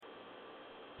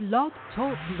Blog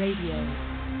Talk Radio.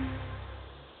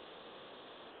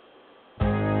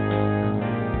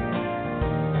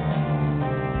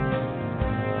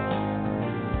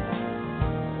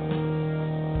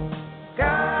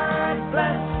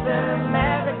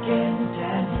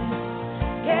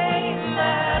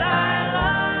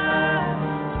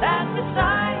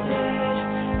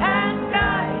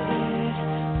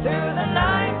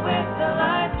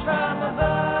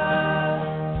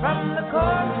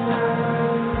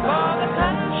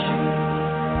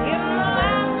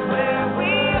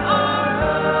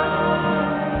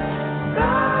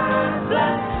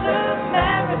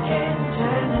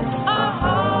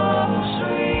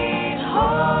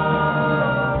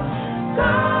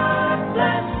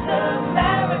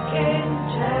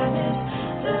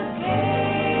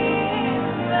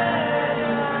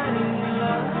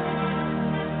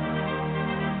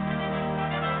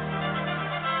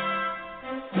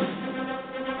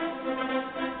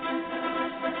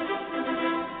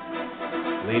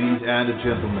 Ladies and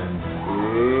gentlemen,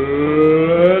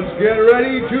 let's get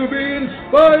ready to be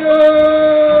inspired!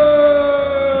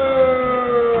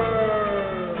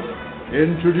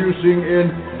 Introducing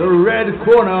in the red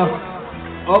corner,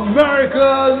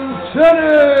 American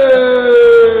Tennis!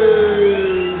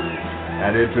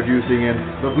 And introducing in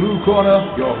the blue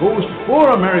corner, your host for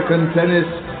American Tennis,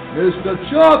 Mr.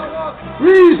 Chuck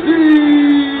Kriese!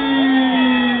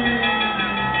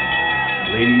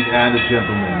 Ladies and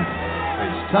gentlemen,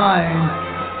 it's time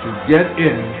to get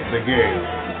in the game.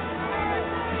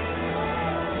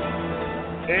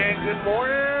 And good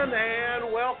morning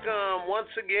and welcome once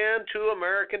again to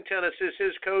American Tennis. This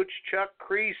is Coach Chuck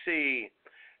Kriese.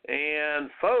 And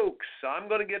folks, I'm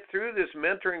going to get through this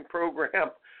mentoring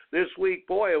program this week.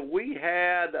 Boy, we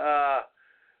had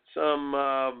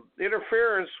some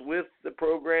interference with the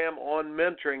program on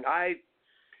mentoring.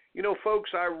 Folks,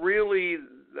 I really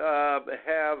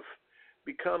have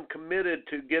become committed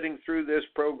to getting through this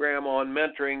program on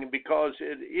mentoring because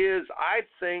it is, I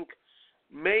think,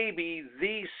 maybe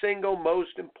the single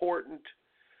most important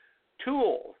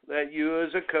tool that you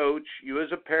as a coach, you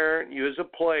as a parent, you as a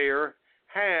player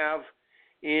have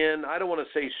in, I don't want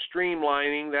to say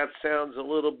streamlining, that sounds a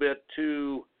little bit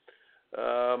too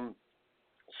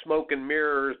smoke and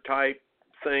mirror type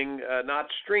thing, not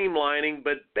streamlining,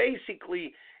 but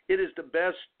basically it is the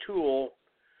best tool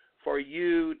for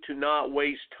you to not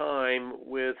waste time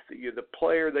with the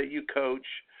player that you coach,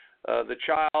 the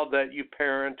child that you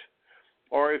parent,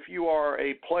 or if you are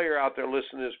a player out there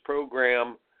listening to this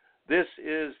program, this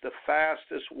is the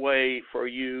fastest way for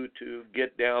you to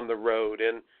get down the road.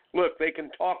 And look, they can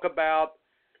talk about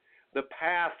the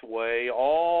pathway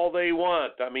all they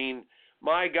want. I mean,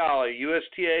 my golly,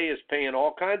 USTA is paying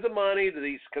all kinds of money to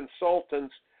these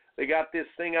consultants. They got this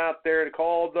thing out there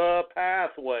called the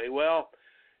pathway. Well,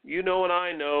 you know and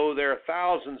I know there are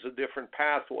thousands of different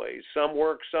pathways. Some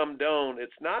work, some don't.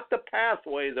 It's not the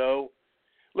pathway, though.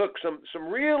 Look, some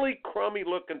really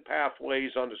crummy-looking pathways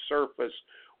on the surface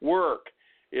work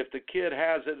if the kid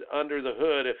has it under the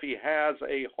hood, if he has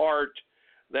a heart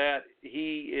that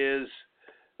he is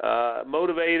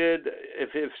motivated,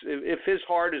 if his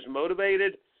heart is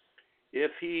motivated,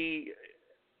 if he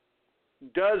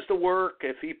does the work,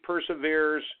 if he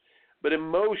perseveres. But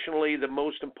emotionally, the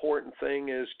most important thing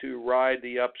is to ride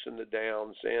the ups and the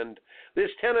downs. And this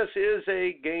tennis is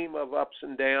a game of ups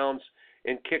and downs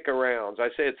and kick-arounds. I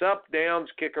say it's up, downs,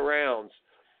 kick-arounds.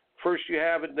 First you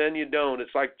have it, then you don't.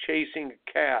 It's like chasing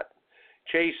a cat.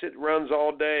 Chase it, runs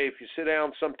all day. If you sit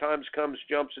down, sometimes comes,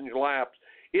 jumps in your laps.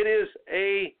 It is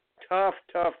a tough,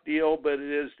 tough deal, but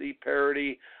it is the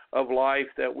parity of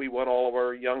life that we want all of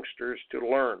our youngsters to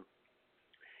learn.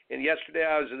 And yesterday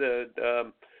I was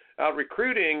at out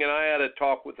recruiting, and I had a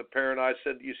talk with a parent. I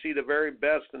said, you see the very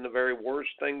best and the very worst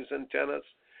things in tennis.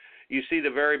 You see the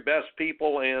very best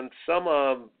people, and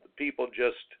some people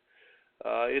just,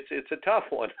 it's a tough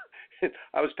one.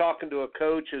 I was talking to a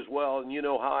coach as well, and you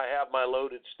know how I have my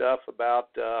loaded stuff about,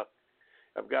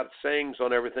 I've got sayings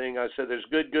on everything. I said there's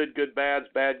good, good, good bads,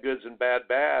 bad goods, and bad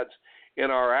bads in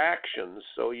our actions.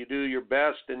 So you do your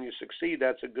best and you succeed,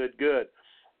 that's a good good.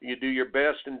 You do your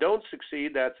best and don't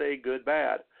succeed, that's a good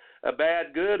bad. A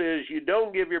bad good is you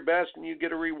don't give your best and you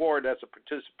get a reward. That's a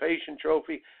participation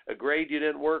trophy, a grade you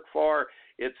didn't work for.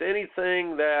 It's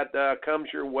anything that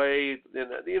comes your way.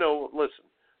 And, listen,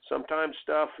 sometimes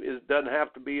stuff doesn't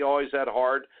have to be always that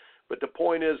hard, but the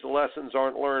point is the lessons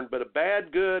aren't learned. But a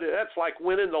bad good, that's like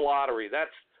winning the lottery.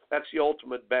 That's the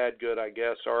ultimate bad good, I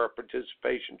guess, or a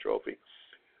participation trophy.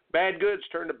 Bad goods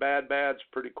turn to bad bads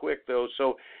pretty quick, though.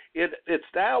 So it's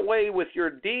that way with your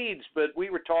deeds. But we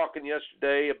were talking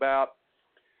yesterday about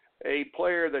a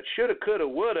player that shoulda, coulda,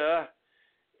 woulda.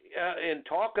 In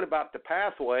talking about the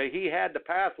pathway, he had the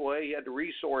pathway, he had the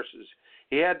resources,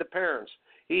 he had the parents,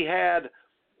 he had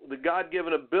the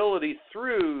God-given ability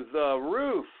through the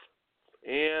roof.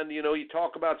 And, you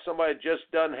talk about somebody that just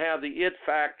doesn't have the it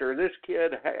factor. This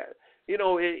kid had,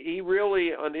 he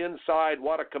really, on the inside,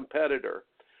 what a competitor.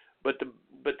 But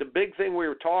the big thing we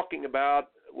were talking about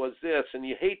was this, and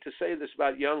you hate to say this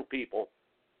about young people,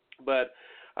 but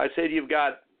I said you've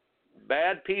got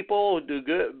bad people who do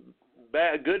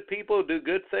good people who do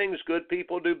good things, good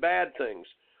people who do bad things.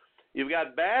 You've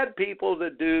got bad people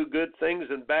that do good things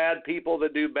and bad people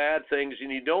that do bad things,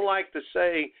 and you don't like to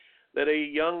say that a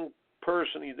young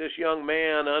person, this young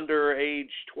man under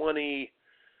age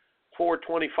 24,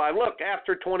 25, look,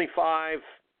 after 25,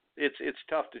 it's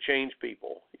tough to change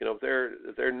people. If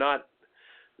they're not,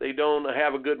 they don't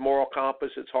have a good moral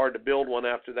compass, it's hard to build one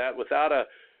after that without a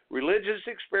religious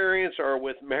experience or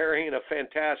with marrying a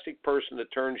fantastic person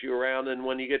that turns you around. And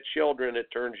when you get children,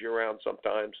 it turns you around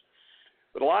sometimes.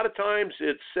 But a lot of times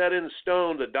it's set in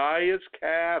stone. The die is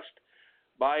cast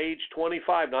by age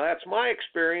 25. Now, that's my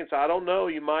experience. I don't know.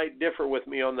 You might differ with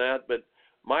me on that. But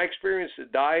my experience, the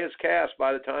die is cast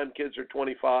by the time kids are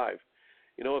 25.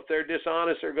 If they're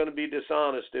dishonest, they're going to be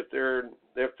dishonest. If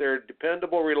they're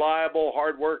dependable, reliable,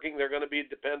 hardworking, they're going to be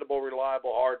dependable,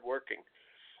 reliable, hardworking.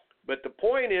 But the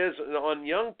point is, on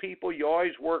young people, you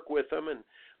always work with them, and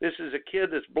this is a kid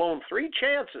that's blown three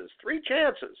chances,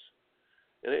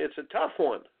 and it's a tough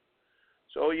one.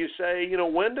 So you say,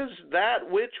 when does that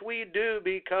which we do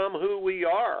become who we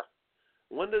are?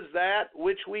 When does that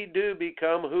which we do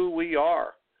become who we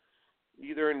are,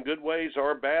 either in good ways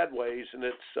or bad ways? And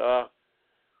it's,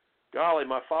 golly,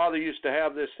 my father used to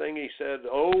have this thing. He said,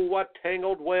 "Oh, what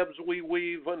tangled webs we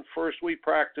weave when first we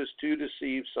practice to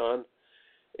deceive, son."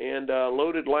 And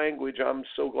loaded language, I'm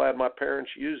so glad my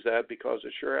parents used that because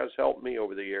it sure has helped me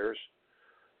over the years.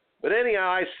 But anyhow,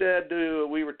 I said,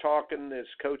 we were talking, as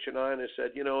Coach and I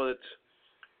said, is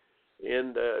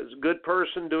a good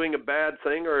person doing a bad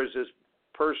thing, or has this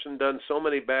person done so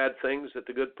many bad things that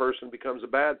the good person becomes a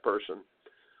bad person?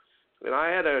 And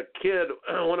I had a kid,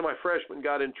 one of my freshmen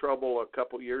got in trouble a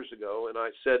couple years ago, and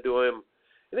I said to him,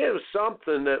 and it was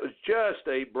something that was just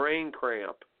a brain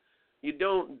cramp. You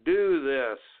don't do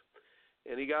this.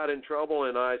 And he got in trouble,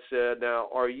 and I said, now,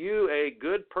 are you a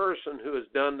good person who has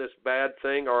done this bad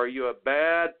thing, or are you a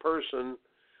bad person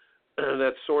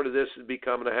that's sort of this is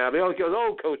becoming a habit? He goes,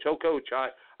 oh, Coach,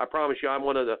 I promise you I'm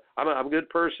a good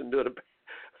person doing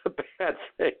a bad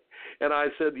thing. And I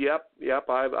said, yep,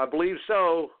 I believe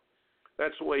so.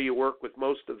 That's the way you work with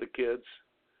most of the kids.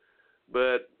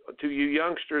 But to you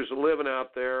youngsters living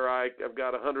out there, I've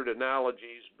got 100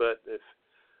 analogies, but if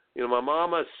my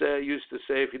mama used to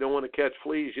say, if you don't want to catch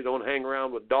fleas, you don't hang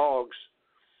around with dogs.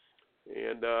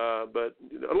 And but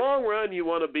in the long run, you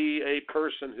want to be a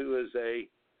person who is a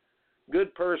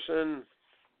good person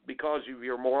because of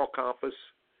your moral compass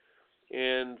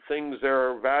and things that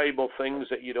are valuable things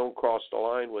that you don't cross the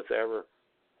line with ever.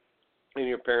 And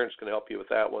your parents can help you with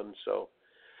that one. So,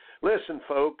 listen,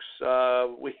 folks,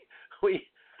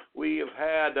 we have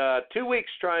had 2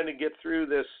 weeks trying to get through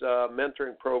this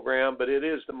mentoring program, but it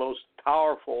is the most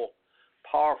powerful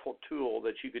tool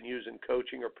that you can use in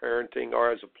coaching or parenting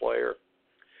or as a player.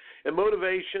 And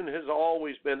motivation has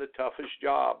always been the toughest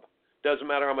job. Doesn't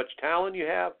matter how much talent you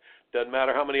have, doesn't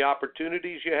matter how many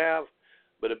opportunities you have,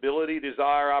 but ability,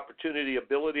 desire, opportunity,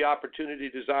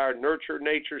 desire, nurture,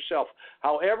 nature, self.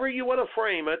 However you want to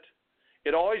frame it,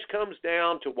 it always comes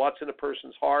down to what's in a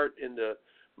person's heart in the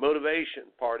motivation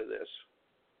part of this.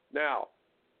 Now,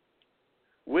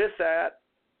 with that,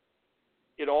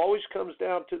 it always comes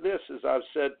down to this, as I've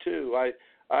said too.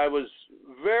 I was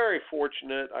very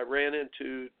fortunate. I ran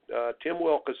into Tim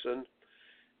Wilkinson,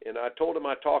 and I told him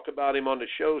I'd talk about him on the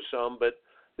show some, but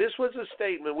this was a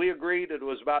statement. We agreed it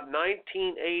was about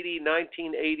 1980,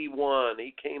 1981.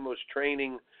 He was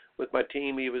training with my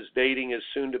team. He was dating his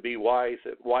soon-to-be wife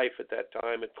at that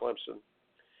time at Clemson.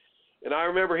 And I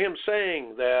remember him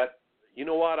saying that, you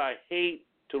know what, I hate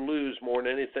to lose more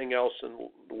than anything else in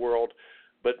the world,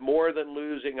 but more than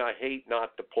losing, I hate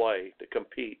not to play, to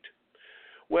compete.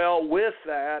 Well, with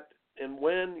that, and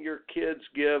when your kids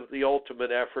give the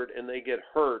ultimate effort and they get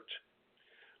hurt,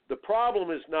 the problem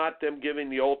is not them giving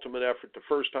the ultimate effort the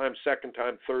first time, second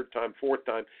time, third time, fourth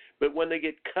time, but when they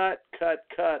get cut,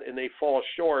 and they fall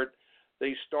short,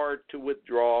 they start to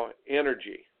withdraw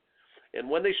energy. And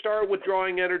when they start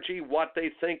withdrawing energy, what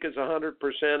they think is 100%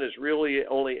 is really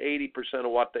only 80%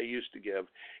 of what they used to give.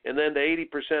 And then the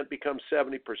 80% becomes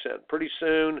 70%. Pretty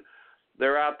soon,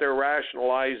 they're out there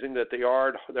rationalizing that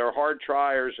they're hard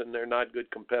triers and they're not good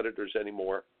competitors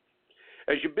anymore.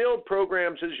 As you build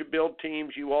programs, as you build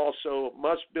teams, you also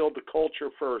must build the culture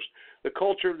first. The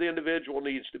culture of the individual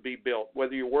needs to be built,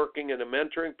 whether you're working in a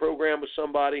mentoring program with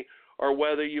somebody or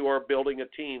whether you are building a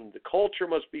team. The culture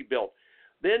must be built.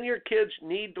 Then your kids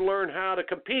need to learn how to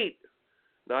compete,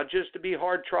 not just to be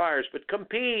hard triers, but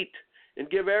compete and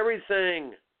give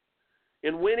everything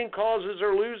in winning causes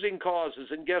or losing causes.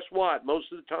 And guess what?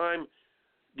 Most of the time,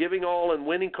 giving all in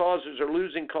winning causes or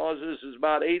losing causes is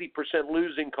about 80%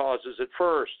 losing causes at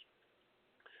first.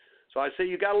 So I say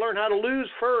you got to learn how to lose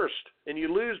first, and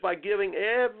you lose by giving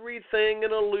everything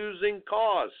in a losing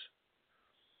cause.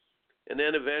 And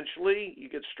then eventually you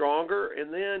get stronger,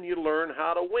 and then you learn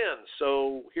how to win.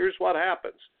 So here's what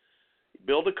happens. You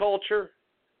build a culture,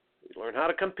 you learn how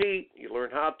to compete, you learn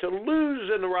how to lose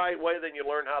in the right way, then you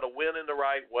learn how to win in the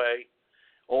right way.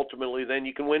 Ultimately, then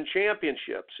you can win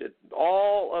championships.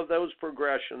 All of those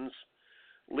progressions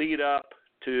lead up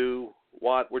to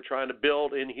what we're trying to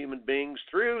build in human beings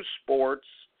through sports.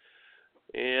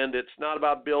 And it's not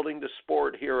about building the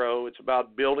sport hero. It's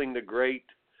about building the great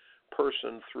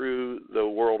person through the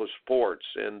world of sports.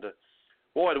 And,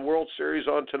 boy, the World Series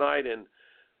on tonight. And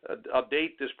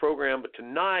update this program, but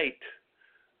tonight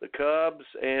the Cubs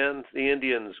and the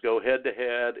Indians go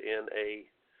head-to-head in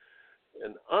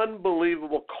an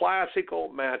unbelievable classical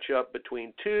matchup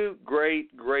between two great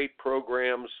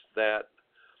programs that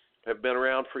have been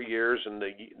around for years. And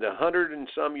the 100 and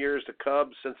some years, the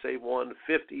Cubs, since they've won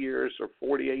 50 years or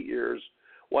 48 years,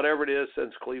 whatever it is,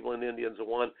 since Cleveland Indians have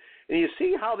won. And you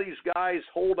see how these guys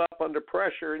hold up under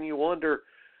pressure, and you wonder,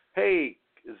 hey,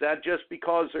 is that just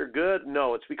because they're good?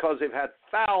 No, it's because they've had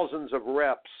thousands of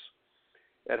reps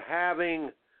at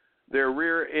having their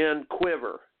rear end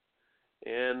quiver.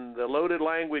 And the loaded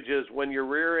language is when your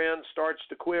rear end starts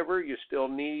to quiver, you still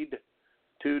need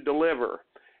to deliver.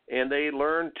 And they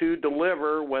learn to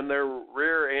deliver when their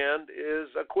rear end is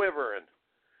a quivering.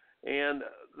 And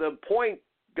the point,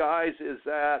 guys, is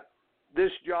that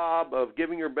this job of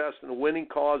giving your best in a winning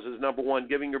cause is number one.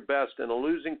 Giving your best in a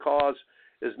losing cause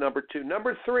is number two.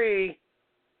 Number three,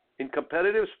 in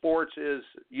competitive sports, is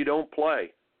you don't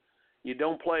play. You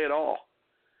don't play at all.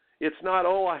 It's not,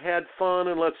 I had fun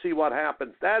and let's see what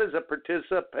happens. That is a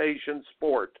participation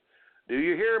sport. Do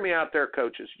you hear me out there,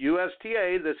 coaches?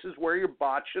 USTA, this is where you're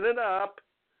botching it up.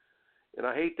 And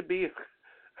I hate to be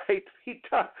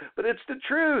tough, but it's the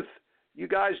truth. You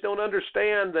guys don't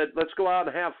understand that let's go out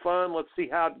and have fun, let's see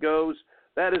how it goes.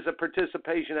 That is a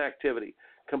participation activity.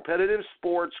 Competitive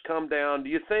sports come down. Do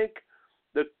you think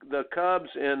the Cubs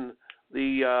and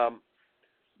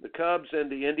the Cubs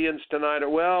and the Indians tonight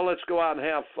are, let's go out and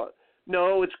have fun?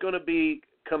 No, it's going to be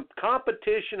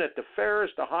competition at the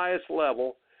fairest, the highest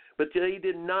level, but they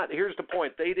did not, here's the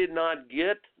point, they did not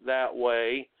get that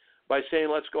way by saying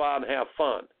let's go out and have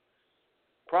fun.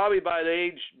 Probably by the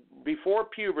age before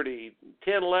puberty,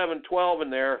 10, 11, 12 in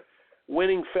there,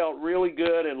 winning felt really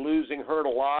good and losing hurt a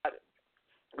lot,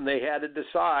 and they had to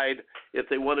decide if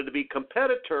they wanted to be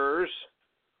competitors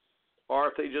or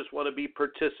if they just want to be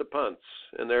participants,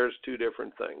 and there's two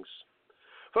different things.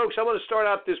 Folks, I'm going to start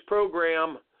out this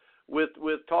program with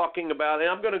talking about, and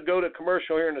I'm going to go to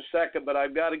commercial here in a second, but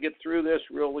I've got to get through this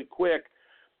really quick.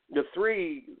 The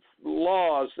three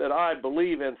laws that I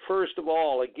believe in. First of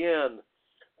all, again,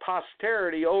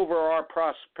 posterity over our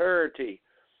prosperity.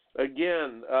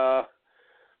 Again,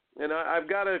 and I've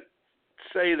got to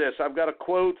say this. I've got a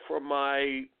quote from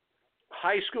my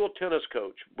high school tennis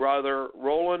coach, Brother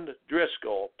Roland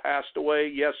Driscoll, passed away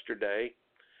yesterday.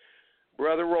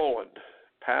 Brother Roland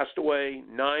passed away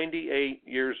 98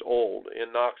 years old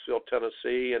in Knoxville,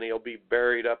 Tennessee, and he'll be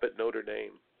buried up at Notre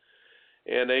Dame.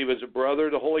 And he was a brother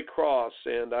of the Holy Cross,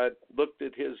 and I looked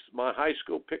at my high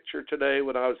school picture today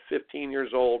when I was 15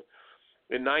 years old.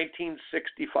 In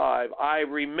 1965, I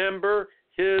remember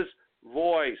his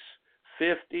voice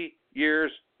 50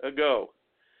 years ago.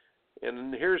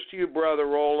 And here's to you, Brother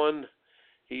Roland.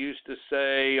 He used to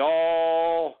say,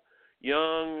 all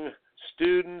young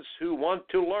students who want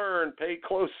to learn, pay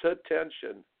close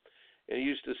attention. And he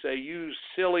used to say, you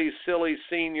silly, silly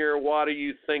senior, what are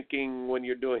you thinking when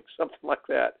you're doing something like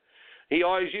that? He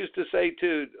always used to say,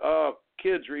 too,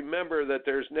 kids, remember that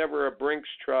there's never a Brinks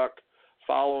truck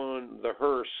following the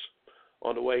hearse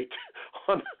on the way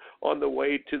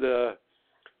to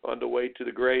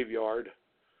the graveyard.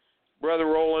 Brother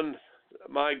Roland,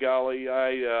 my golly,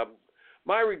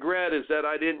 my regret is that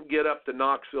I didn't get up to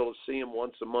Knoxville to see him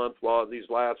once a month while these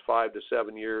last 5 to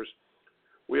 7 years.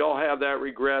 We all have that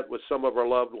regret with some of our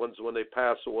loved ones when they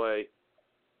pass away.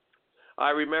 I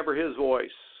remember his voice,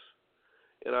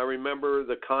 and I remember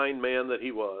the kind man that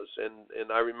he was.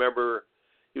 And I remember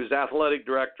he was athletic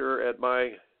director at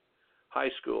my high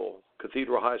school,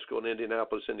 Cathedral High School in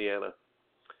Indianapolis, Indiana.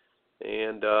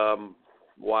 And,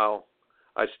 wow,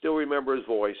 I still remember his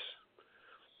voice.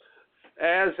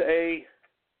 As a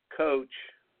coach,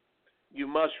 you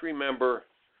must remember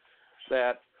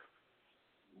that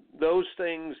those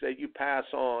things that you pass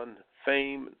on,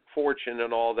 fame, fortune,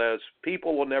 and all that,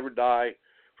 people will never die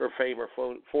for fame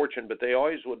or fortune, but they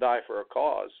always will die for a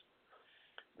cause.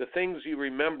 The things you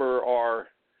remember are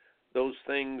those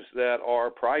things that are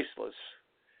priceless,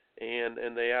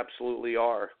 and they absolutely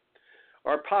are.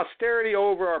 Our posterity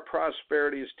over our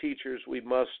prosperity as teachers, we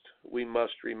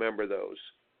must remember those.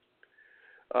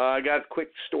 I got a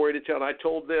quick story to tell, and I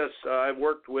told this. I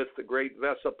worked with the great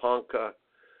Vesapunk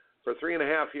for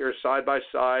 3.5 years side by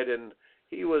side, and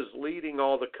he was leading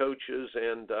all the coaches,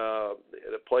 and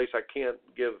at a place, I can't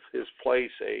give his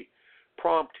place a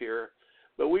prompt here,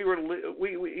 but we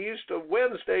used to,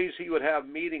 Wednesdays he would have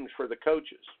meetings for the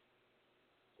coaches,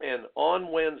 and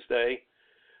on Wednesday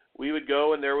we would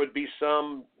go and there would be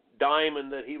some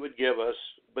diamond that he would give us,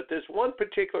 but this one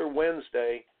particular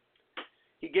Wednesday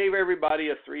he gave everybody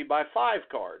a 3x5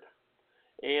 card,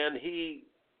 and he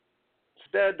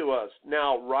said to us,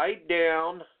 now write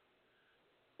down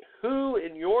who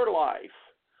in your life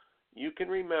you can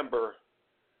remember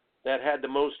that had the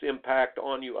most impact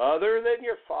on you other than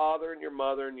your father and your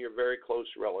mother and your very close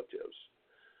relatives.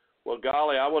 Well,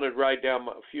 golly, I wanted to write down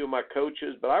a few of my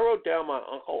coaches, but I wrote down my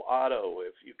Uncle Otto,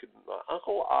 my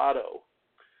Uncle Otto,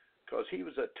 because he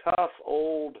was a tough,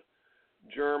 old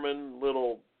German,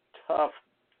 little tough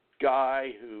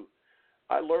guy who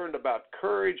I learned about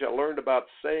courage. I learned about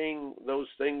saying those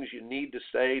things you need to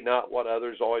say, not what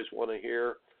others always want to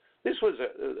hear. This was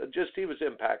he was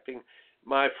impacting.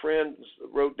 My friends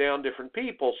wrote down different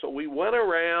people, so we went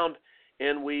around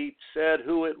and we said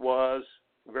who it was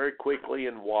very quickly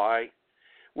and why.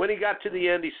 When he got to the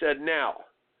end, he said, now,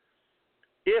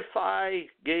 if I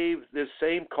gave this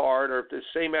same card or if this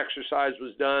same exercise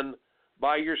was done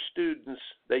by your students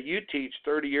that you teach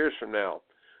 30 years from now,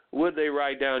 would they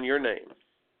write down your name?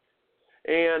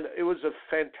 And it was a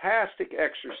fantastic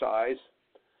exercise,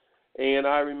 and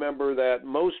I remember that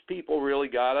most people really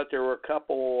got it. There were a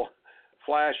couple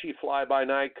flashy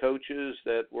fly-by-night coaches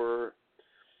that were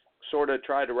sort of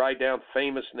tried to write down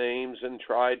famous names and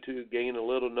tried to gain a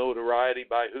little notoriety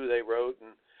by who they wrote,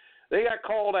 and they got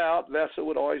called out. Vesa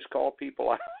would always call people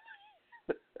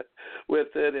out with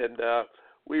it, and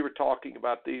we were talking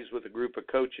about these with a group of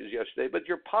coaches yesterday. But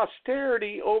your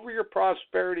posterity over your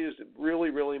prosperity is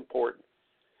really, really important.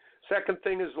 Second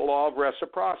thing is the law of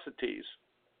reciprocities.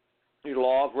 Your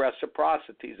law of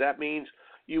reciprocities. That means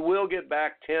you will get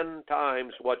back 10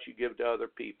 times what you give to other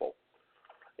people.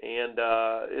 And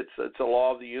it's a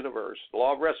law of the universe. The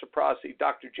law of reciprocity.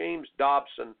 Dr. James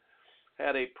Dobson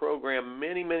had a program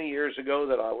many, many years ago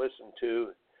that I listened to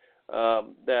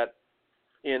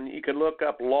and you can look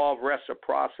up law of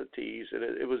reciprocities, and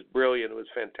it was brilliant. It was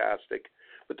fantastic.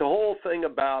 But the whole thing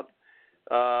about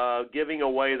giving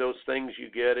away those things you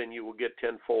get and you will get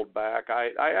tenfold back,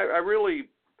 I really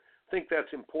think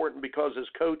that's important, because as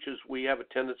coaches we have a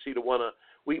tendency to want to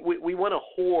we want to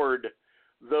hoard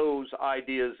those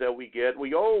ideas that we get.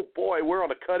 Oh boy, we're on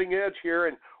a cutting edge here,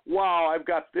 and wow, I've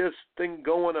got this thing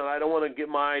going and I don't want to give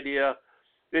my idea.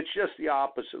 It's just the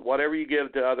opposite. Whatever you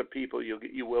give to other people,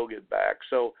 you will get back.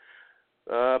 So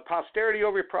posterity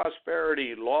over your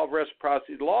prosperity, law of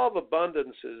reciprocity, law of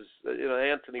abundance is,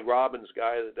 Anthony Robbins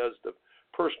guy that does the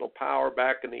personal power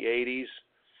back in the 80s.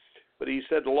 But he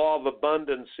said the law of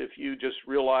abundance, if you just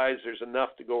realize there's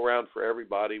enough to go around for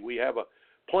everybody. We have a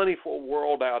plentiful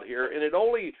world out here, and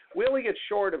we only get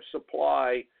short of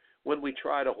supply when we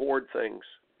try to hoard things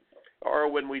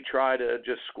or when we try to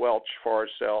just squelch for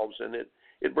ourselves, and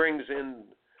it brings in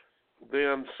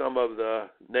then some of the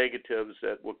negatives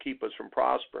that will keep us from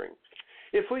prospering.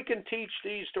 If we can teach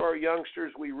these to our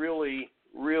youngsters, we really,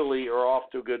 really are off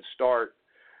to a good start.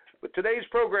 But today's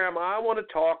program, I want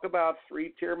to talk about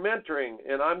 3-tier mentoring,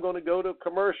 and I'm going to go to a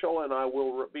commercial, and I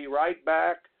will be right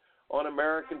back on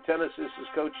American Tennis. This is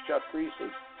Coach Chuck Kriese.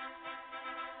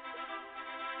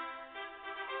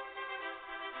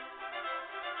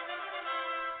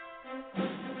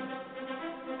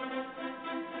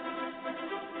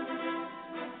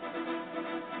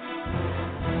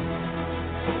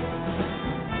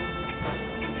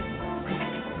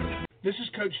 This is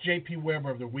Coach J.P. Weber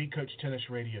of the We Coach Tennis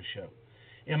radio show.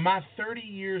 In my 30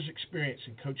 years experience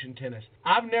in coaching tennis,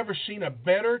 I've never seen a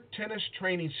better tennis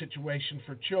training situation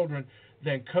for children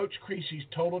than Coach Kriese's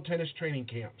Total Tennis Training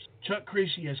Camps. Chuck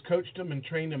Kriese has coached them and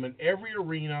trained them in every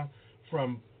arena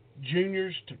from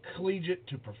juniors to collegiate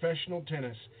to professional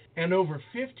tennis, and over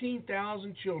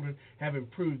 15,000 children have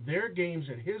improved their games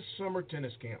at his summer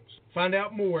tennis camps. Find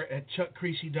out more at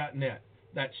chuckkriese.net.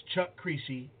 That's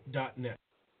chuckkriese.net.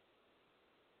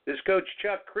 This is Coach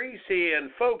Chuck Kriese, and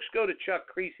folks, go to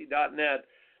chuckkriese.net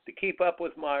to keep up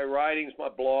with my writings, my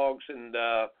blogs, and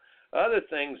other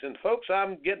things. And folks,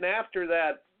 I'm getting after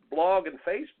that blog and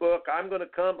Facebook. I'm going to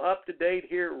come up to date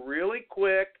here really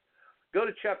quick. Go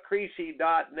to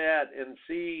chuckkriese.net and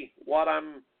see what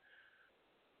I'm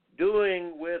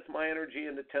doing with my energy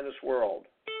in the tennis world.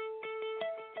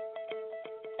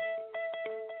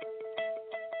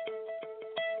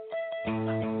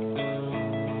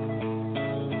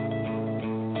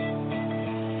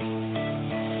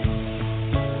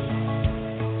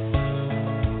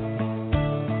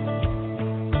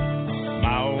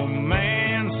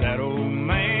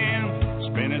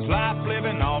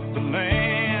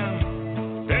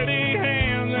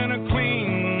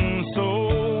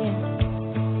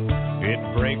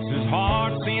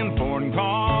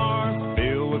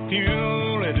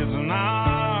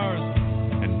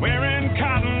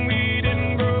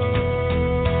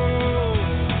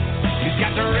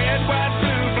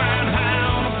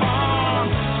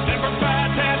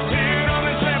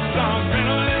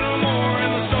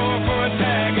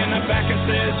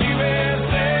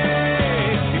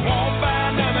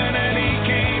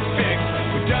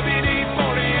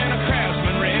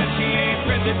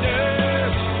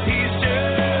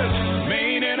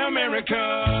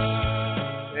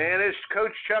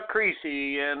 Coach Chuck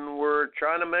Kriese, and we're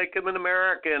trying to make him an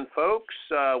American, folks.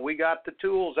 We got the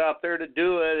tools out there to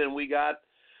do it, and we got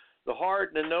the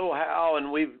heart and the know-how,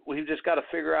 and we've just got to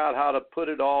figure out how to put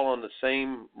it all on the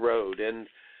same road. And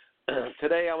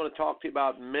today I want to talk to you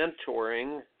about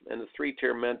mentoring and the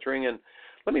three-tier mentoring. And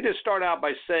let me just start out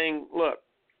by saying, look,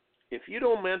 if you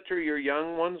don't mentor your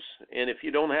young ones, and if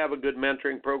you don't have a good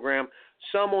mentoring program,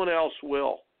 someone else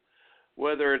will.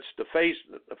 Whether it's the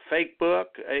fake book,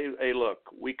 hey, look,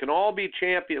 we can all be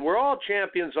champions. We're all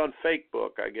champions on fake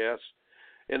book, I guess.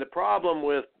 And the problem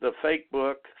with the fake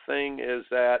book thing is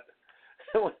that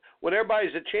when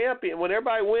everybody's a champion, when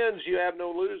everybody wins, you have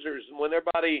no losers. And when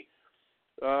everybody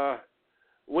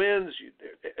wins,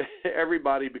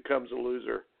 everybody becomes a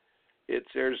loser.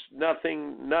 There's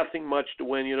nothing much to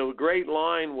win. You know, a great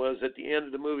line was at the end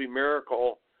of the movie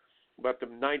Miracle about the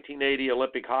 1980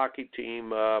 Olympic hockey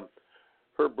team.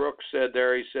 Herb Brooks said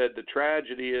there, he said, the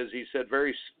tragedy is, he said,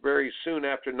 very, very soon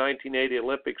after 1980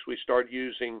 Olympics, we start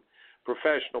using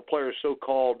professional players,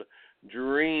 so-called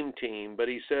dream team. But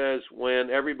he says when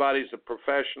everybody's a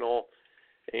professional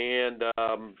and,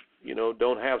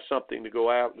 don't have something to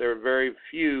go out, there are very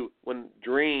few when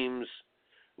dreams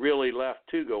really left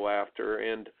to go after.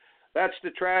 And that's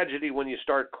the tragedy when you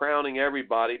start crowning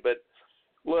everybody. But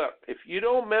look, if you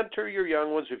don't mentor your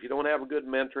young ones, if you don't have a good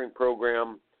mentoring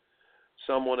program,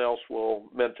 someone else will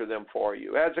mentor them for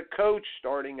you. As a coach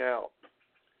starting out,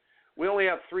 we only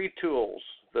have three tools,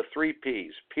 the three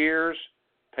P's: peers,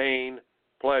 pain,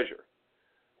 pleasure.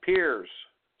 Peers,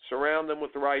 surround them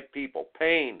with the right people.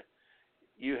 Pain,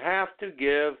 you have to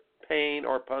give pain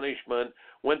or punishment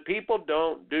when people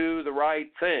don't do the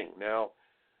right thing. Now,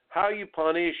 how you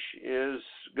punish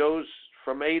goes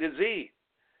from A to Z,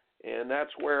 and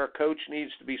that's where a coach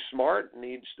needs to be smart,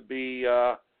 needs to be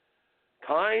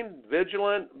kind,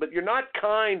 vigilant, but you're not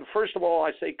kind. First of all,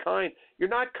 I say kind. You're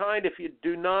not kind if you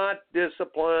do not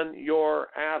discipline your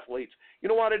athletes. You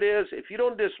know what it is? If you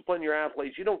don't discipline your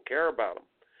athletes, you don't care about them.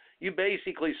 You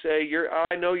basically say,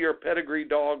 I know you're a pedigree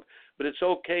dog, but it's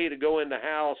okay to go in the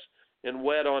house and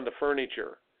wet on the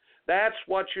furniture. That's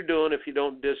what you're doing if you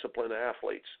don't discipline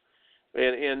athletes.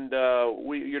 And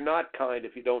you're not kind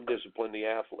if you don't discipline the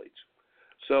athletes.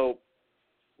 So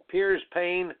peers,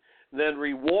 pain, then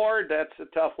reward, that's a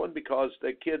tough one because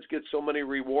the kids get so many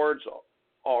rewards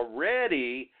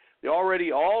already. They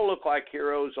already all look like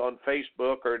heroes on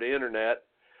Facebook or the internet.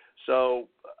 So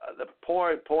the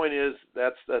point is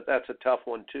that's a tough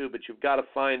one too, but you've got to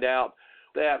find out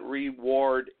that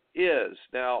reward is.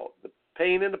 Now, the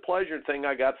pain and the pleasure thing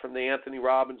I got from the Anthony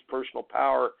Robbins Personal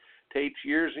Power tapes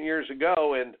years and years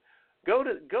ago, and go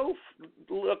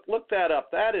look that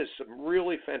up. That is some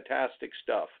really fantastic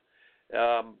stuff.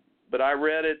 But I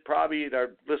read it probably, I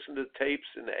listened to the tapes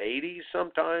in the 80s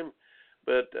sometime,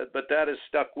 but that has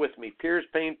stuck with me. Peers,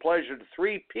 pain, pleasure, the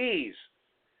three P's.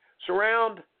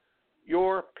 Surround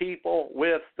your people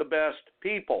with the best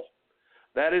people.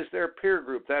 That is their peer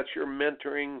group. That's your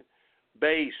mentoring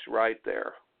base right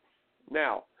there.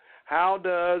 Now, how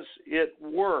does it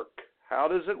work? How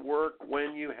does it work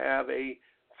when you have a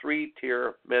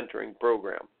three-tier mentoring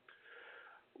program?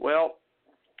 Well,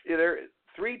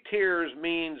 3 tiers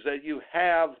means that you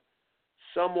have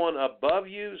someone above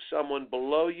you, someone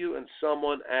below you, and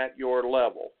someone at your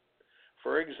level.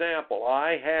 For example,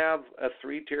 I have a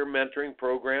 3-tier mentoring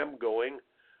program going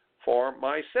for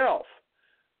myself.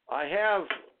 I have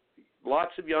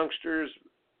lots of youngsters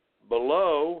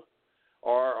below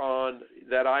or on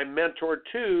that I mentor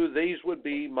too. These would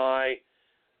be my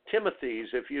Timothys.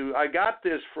 I got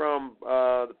this from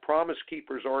the Promise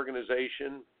Keepers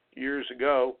organization years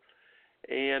ago,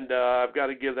 and I've got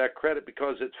to give that credit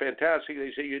because it's fantastic.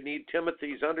 They say you need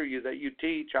Timothys under you that you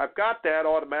teach. I've got that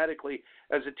automatically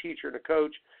as a teacher and a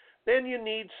coach. Then you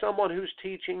need someone who's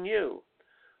teaching you.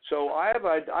 So I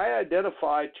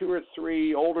identify 2 or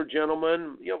 3 older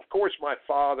gentlemen. Of course, my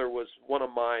father was one of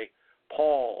my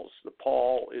Pauls. The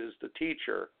Paul is the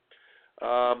teacher.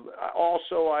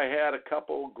 Also, I had a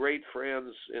couple great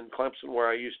friends in Clemson where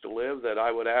I used to live that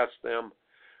I would ask them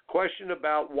question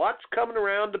about what's coming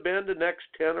around the bend the next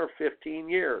 10 or 15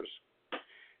 years.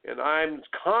 And I'm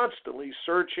constantly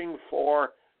searching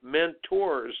for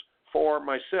mentors for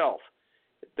myself.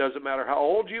 It doesn't matter how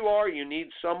old you are, you need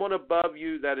someone above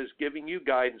you that is giving you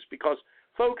guidance because,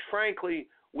 folks, frankly,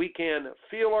 we can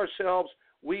feel ourselves,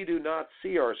 we do not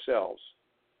see ourselves.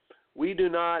 We do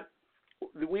not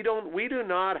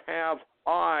have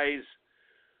eyes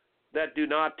that do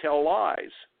not tell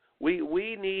lies.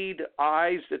 We need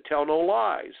eyes that tell no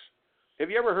lies. Have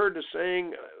you ever heard the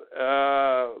saying,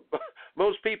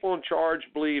 most people in charge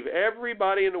believe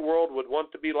everybody in the world would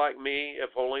want to be like me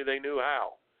if only they knew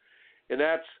how? And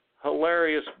that's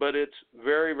hilarious, but it's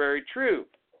very, very true.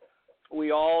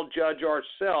 We all judge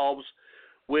ourselves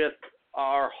with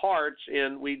our hearts,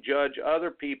 and we judge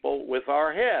other people with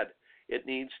our head. It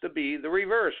needs to be the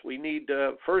reverse. We need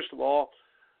to, first of all,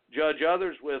 judge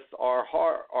others with our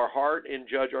heart and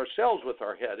judge ourselves with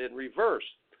our head in reverse.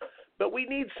 But we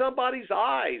need somebody's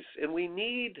eyes, and we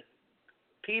need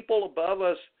people above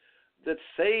us that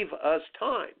save us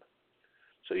time.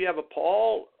 So you have a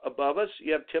Paul above us,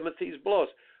 you have Timothy's below us.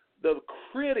 The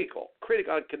critical,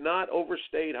 I cannot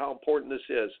overstate how important this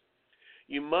is.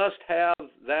 You must have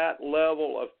that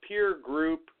level of peer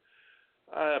group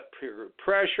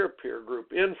pressure, peer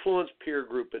group influence, peer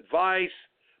group advice,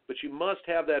 but you must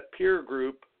have that peer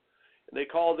group, and they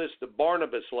call this the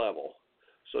Barnabas level.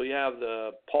 So you have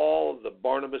the Paul, the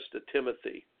Barnabas, the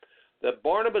Timothy. The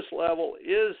Barnabas level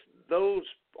is those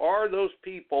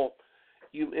people.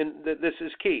 This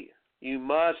is key. You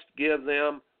must give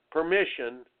them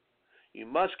permission. You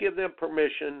must give them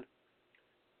permission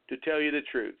to tell you the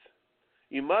truth.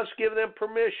 You must give them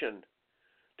permission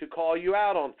to call you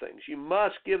out on things. You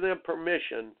must give them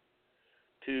permission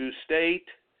to state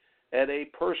at a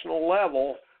personal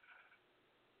level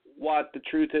what the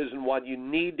truth is and what you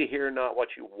need to hear, not what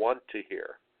you want to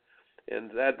hear.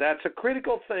 And that's a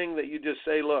critical thing that you just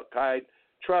say, look, I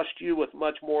trust you with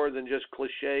much more than just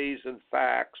cliches and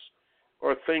facts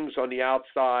or things on the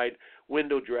outside,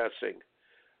 window dressing,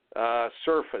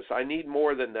 surface. I need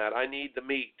more than that. I need the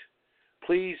meat.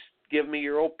 Please give me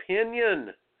your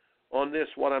opinion on this,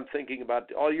 what I'm thinking about,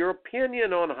 or your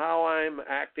opinion on how I'm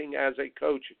acting as a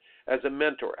coach, as a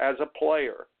mentor, as a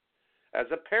player, as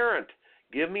a parent.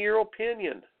 Give me your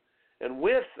opinion. And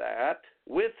with that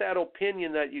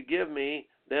opinion that you give me,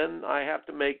 then I have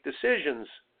to make decisions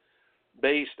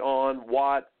based on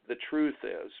what the truth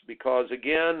is. Because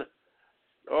again,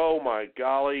 oh my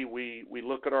golly, we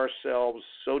look at ourselves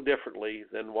so differently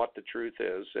than what the truth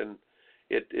is. And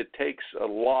it takes a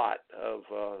lot of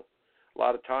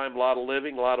time, a lot of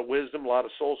living, a lot of wisdom, a lot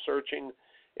of soul searching,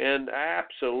 and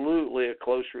absolutely a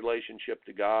close relationship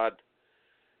to God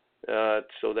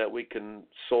so that we can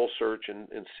soul search and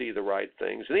see the right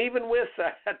things. And even with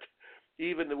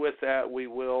that, we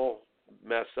will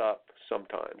mess up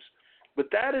sometimes. But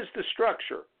that is the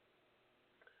structure.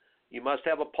 You must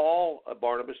have a Paul, a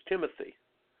Barnabas, Timothy.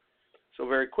 So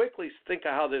very quickly, think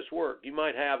of how this works. You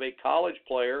might have a college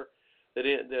player that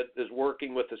is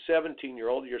working with a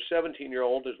 17-year-old. Your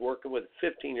 17-year-old is working with a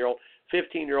 15-year-old.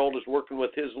 15-year-old is working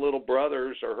with his little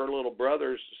brothers or her little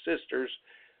brothers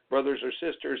or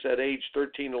sisters at age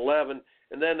 13, 11.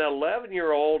 And then an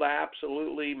 11-year-old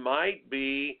absolutely might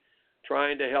be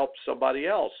trying to help somebody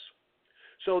else.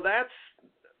 So that's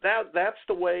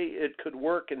the way it could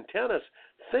work in tennis.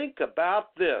 Think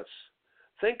about this.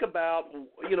 Think about,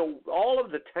 all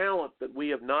of the talent that we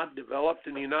have not developed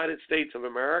in the United States of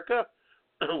America.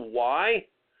 Why?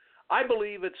 I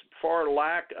believe it's for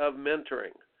lack of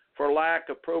mentoring, for lack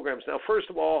of programs. Now,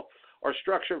 first of all, our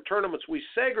structure of tournaments, we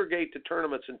segregate the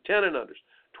tournaments in 10 and unders,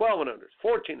 12 and unders,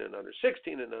 14 and unders,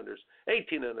 16 and unders,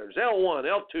 18 and unders, L1,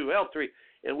 L2, L3,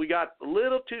 and we got a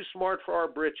little too smart for our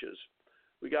britches.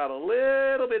 we got a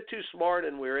little bit too smart,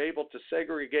 and we were able to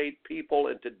segregate people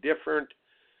into different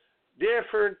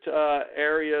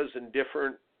areas and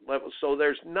different levels. So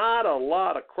there's not a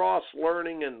lot of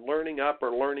cross-learning and learning up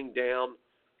or learning down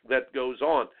that goes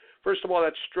on. First of all,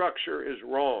 that structure is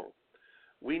wrong.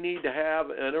 We need to have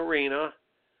an arena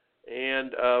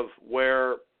and of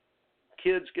where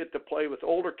kids get to play with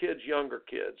older kids, younger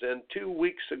kids. And 2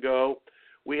 weeks ago,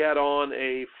 we had on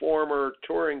a former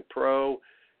touring pro,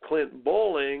 Clint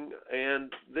Bowling,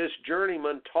 and this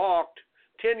journeyman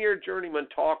 10-year journeyman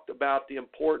talked about the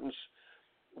importance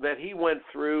that he went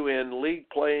through in league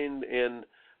playing in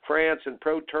France and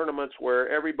pro tournaments where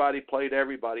everybody played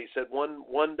everybody. He said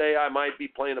one day I might be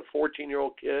playing a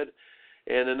 14-year-old kid,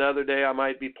 and another day I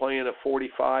might be playing a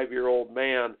 45-year-old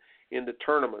man in the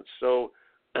tournaments. So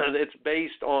it's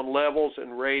based on levels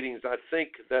and ratings. I think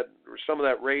that some of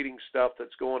that rating stuff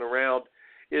that's going around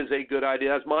is a good idea.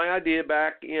 That's my idea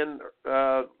back in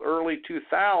early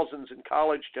 2000s in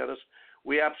college tennis.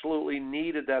 We absolutely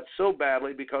needed that so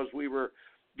badly because we were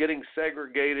getting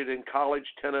segregated in college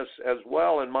tennis as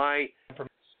well. And my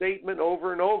statement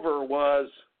over and over was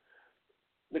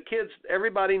the kids,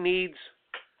 everybody needs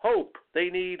hope. They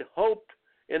need hope,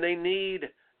 and they need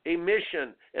a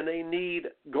mission, and they need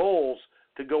goals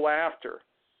to go after.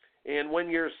 And when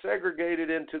you're segregated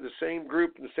into the same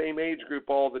group, the same age group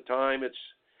all the time, it's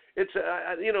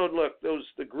look,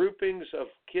 the groupings of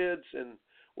kids, and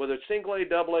whether it's single A,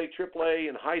 double A, triple A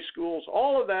in high schools,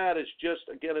 all of that is just,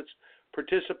 again, it's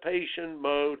participation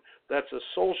mode. That's a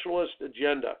socialist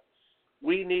agenda.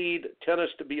 We need tennis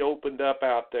to be opened up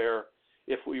out there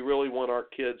if we really want our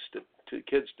kids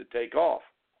to take off.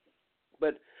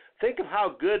 But think of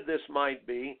how good this might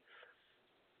be.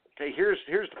 Okay, here's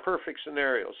the perfect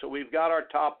scenario. So we've got our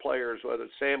top players, whether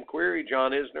it's Sam Querrey,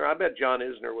 John Isner. I bet John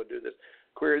Isner would do this.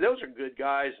 Querrey, those are good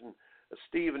guys, and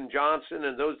Steven Johnson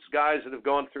and those guys that have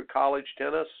gone through college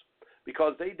tennis,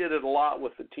 because they did it a lot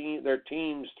with their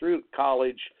teams through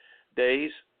college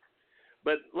days.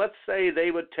 But let's say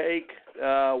they would take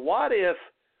what if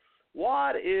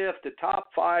the top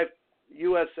 5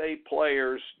 USA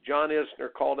players, John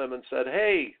Isner called them and said,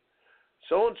 hey,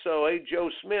 so-and-so, hey, Joe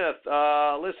Smith,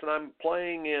 listen, I'm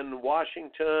playing in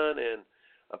Washington, and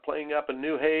I'm playing up in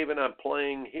New Haven, I'm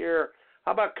playing here.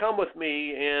 How about come with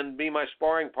me and be my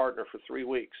sparring partner for 3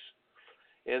 weeks?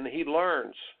 And he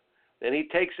learns. And he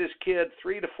takes his kid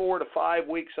 3 to 4 to 5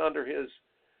 weeks under his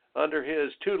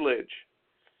tutelage.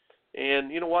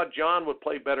 And you know what? John would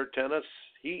play better tennis.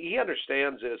 He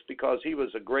understands this because he was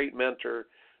a great mentor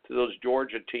to those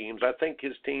Georgia teams. I think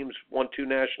his teams won 2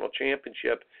 national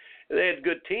championships. They had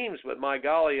good teams, but my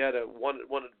golly, he had one of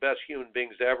the best human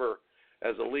beings ever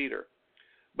as a leader.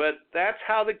 But that's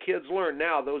how the kids learn.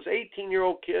 Now, those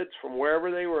 18-year-old kids from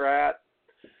wherever they were at,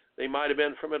 they might have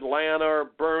been from Atlanta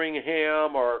or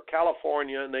Birmingham or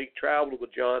California, and they traveled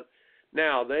with John.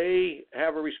 Now, they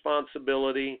have a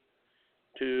responsibility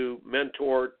to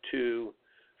mentor to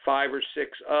 5 or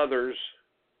 6 others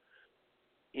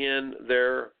in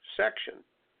their section.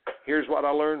 Here's what I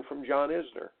learned from John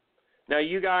Isner. Now,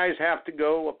 you guys have to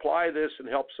go apply this and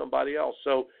help somebody else.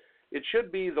 So it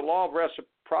should be the law of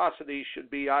reciprocity should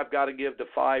be I've got to give to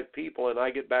 5 people and I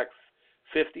get back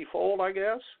 50-fold, I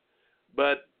guess.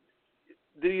 But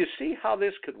do you see how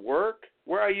this could work?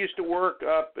 Where I used to work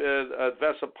up at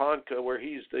Vesapanka, where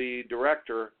he's the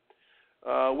director,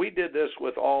 we did this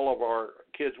with all of our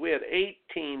kids. We had 8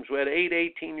 teams. We had 8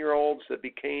 18-year-olds that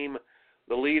became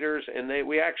the leaders, and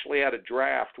we actually had a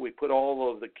draft. We put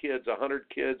all of the kids, 100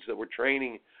 kids that were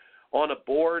training, on a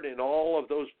board, and all of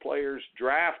those players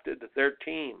drafted their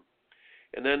team.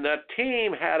 And then that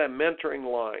team had a mentoring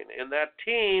line, and that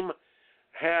team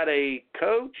had a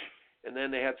coach, and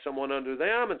then they had someone under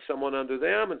them, and someone under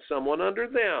them, and someone under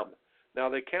them. Now,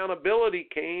 the accountability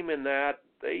came in that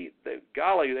they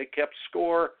kept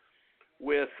score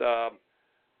with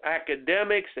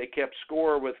academics. They kept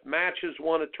score with matches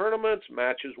won at tournaments,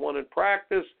 matches won in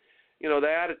practice. You know,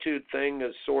 the attitude thing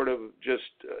is sort of just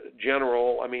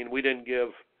general. I mean, we didn't give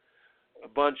a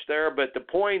bunch there, but the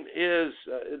point is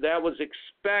that was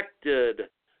expected.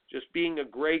 Just being a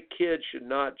great kid should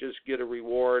not just get a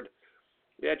reward.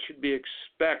 That should be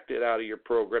expected out of your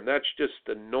program. That's just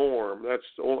the norm. That's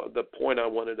the point I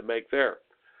wanted to make there.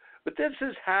 But this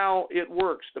is how it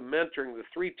works. The mentoring, the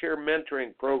 3-tier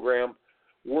mentoring program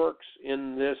works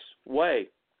in this way.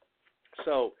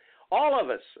 So all of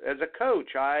us, as a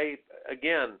coach, I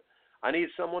need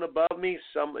someone above me,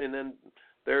 and then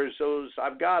there's those.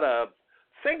 I've got a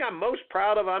thing I'm most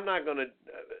proud of. I'm not going to,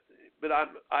 but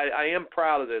I am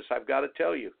proud of this. I've got to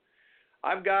tell you,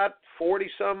 I've got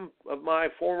 40-some of my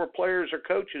former players or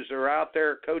coaches that are out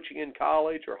there coaching in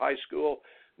college or high school,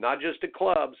 not just at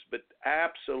clubs, but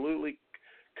absolutely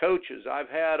coaches. I've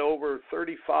had over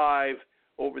 35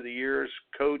 over the years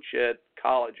coach at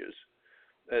colleges.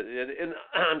 And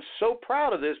I'm so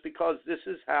proud of this because this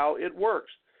is how it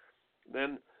works.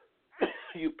 Then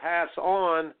you pass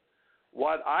on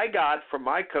what I got from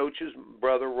my coaches,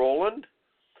 Brother Roland,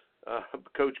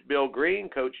 Coach Bill Green,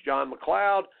 Coach John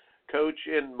McLeod, Coach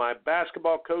and my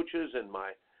basketball coaches, and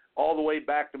my all the way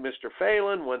back to Mr.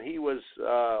 Phelan when he was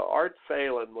Art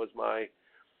Phelan was my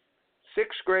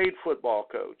 6th grade football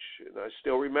coach, and I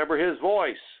still remember his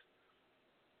voice.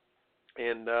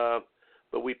 And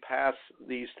but we pass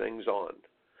these things on.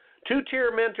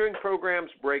 2-tier mentoring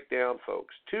programs break down,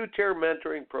 folks. 2-tier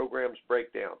mentoring programs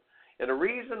break down. And the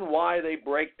reason why they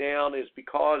break down is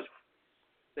because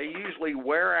they usually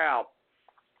wear out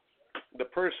the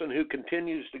person who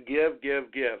continues to give.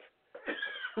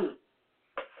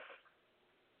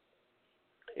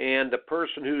 And the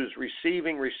person who's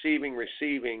receiving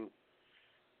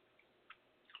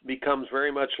becomes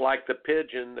very much like the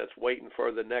pigeon that's waiting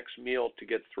for the next meal to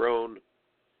get thrown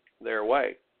their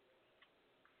way.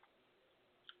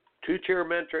 2-tier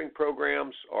mentoring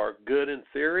programs are good in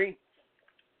theory,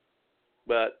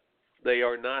 but they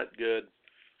are not good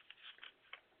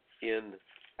in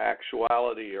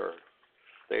actuality, or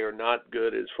they are not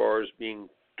good as far as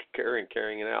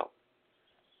carrying it out.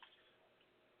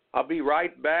 I'll be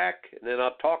right back, and then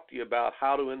I'll talk to you about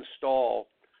how to install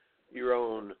your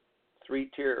own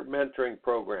 3-tier mentoring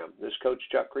program. This is Coach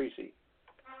Chuck Kriese.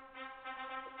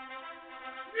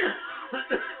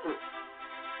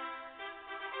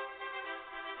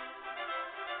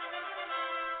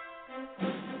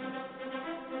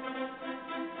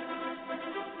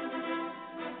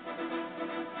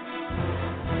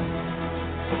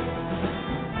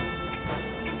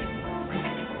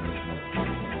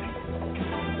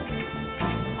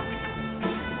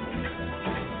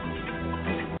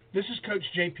 This is Coach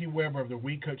J.P. Weber of the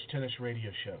We Coach Tennis radio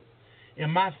show.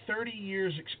 In my 30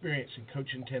 years experience in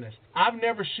coaching tennis, I've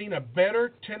never seen a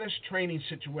better tennis training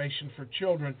situation for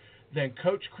children than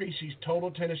Coach Kriese's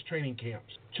Total Tennis Training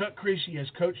Camps. Chuck Kriese has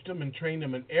coached them and trained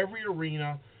them in every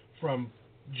arena from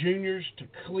juniors to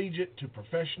collegiate to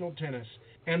professional tennis,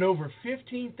 and over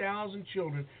 15,000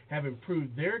 children have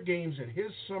improved their games at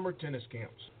his summer tennis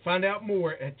camps. Find out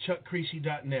more at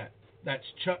chuckkriese.net. That's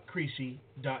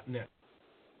chuckkriese.net.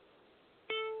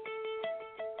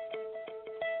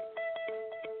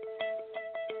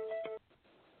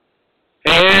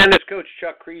 And it's Coach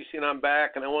Chuck Kriese, and I'm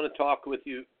back, and I want to talk with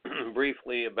you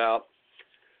briefly about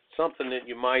something that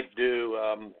you might do.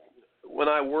 When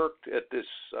I worked at this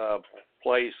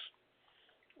place,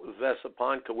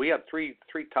 Vesaponka, we had three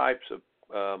types of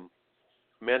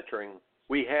mentoring.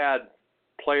 We had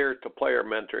player-to-player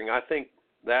mentoring. I think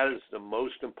that is the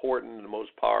most important and the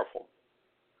most powerful.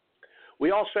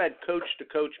 We also had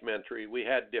coach-to-coach mentoring. We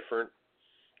had different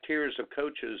tiers of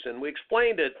coaches, and we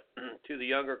explained it to the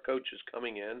younger coaches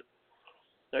coming in.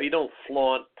 Now, you don't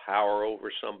flaunt power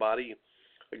over somebody.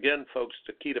 Again, folks,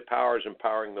 the key to power is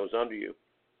empowering those under you.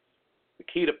 The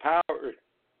key to power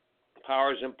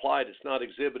is implied, it's not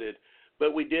exhibited,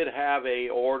 but we did have a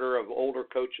order of older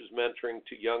coaches mentoring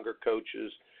to younger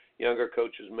coaches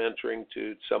mentoring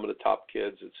to some of the top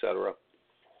kids, etc.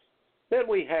 Then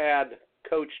we had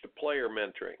coach-to-player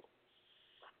mentoring.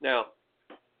 Now,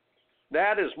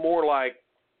 that is more like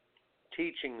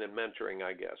teaching than mentoring,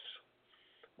 I guess.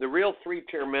 The real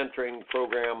 3-tier mentoring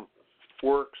program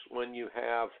works when you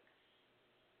have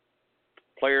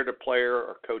player-to-player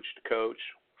or coach-to-coach,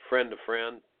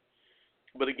 friend-to-friend.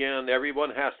 But again, everyone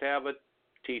has to have a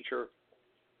teacher.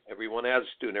 Everyone has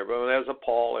a student. Everyone has a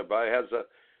Paul. Everybody has a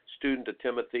student to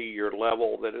Timothy. Your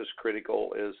level that is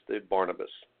critical is the Barnabas.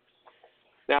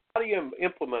 Now, how do you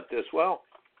implement this? Well,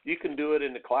 you can do it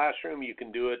in the classroom. You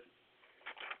can do it.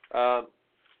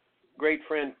 Great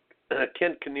friend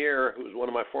Kent Kinnear, who was one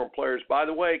of my former players. By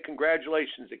the way,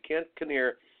 congratulations to Kent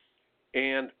Kinnear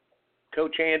and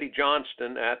Coach Andy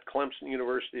Johnston at Clemson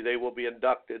University. They will be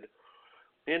inducted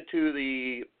into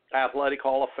the Athletic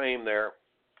Hall of Fame there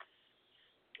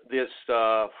this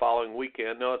following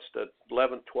weekend. No, it's the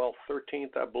 11th, 12th,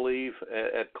 13th, I believe,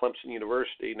 at Clemson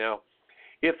University. Now,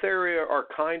 if there are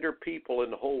kinder people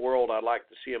in the whole world, I'd like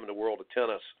to see them in the world of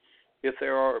tennis. If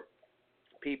there are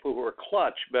people who are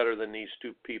clutch better than these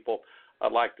two people,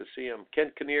 I'd like to see them.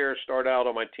 Ken Kinnear started out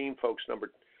on my team, folks,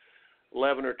 number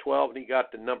 11 or 12, and he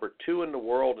got to number 2 in the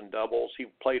world in doubles. He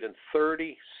played in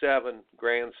 37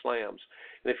 Grand Slams.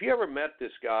 And if you ever met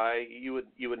this guy, you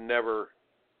would never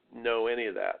know any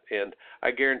of that. And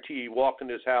I guarantee you walk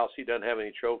into his house, he doesn't have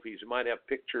any trophies. He might have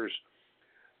pictures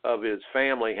of his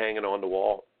family hanging on the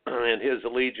wall, and his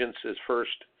allegiance is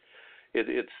first.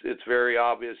 It's very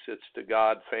obvious. It's to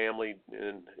God, family,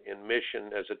 and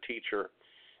mission as a teacher.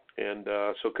 And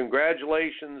so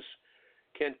congratulations,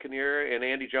 Kent Kinnear and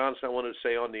Andy Johnson. I wanted to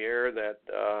say on the air that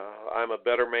I'm a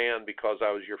better man because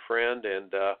I was your friend,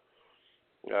 and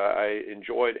I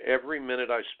enjoyed every minute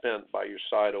I spent by your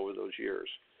side over those years.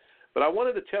 But I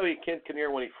wanted to tell you, Kent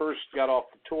Kinnear, when he first got off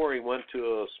the tour, he went to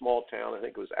a small town, I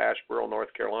think it was Asheboro,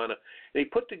 North Carolina, and he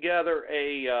put together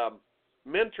a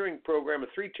mentoring program, a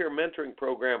 3-tier mentoring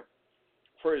program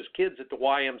for his kids at the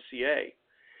YMCA.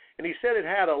 And he said it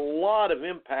had a lot of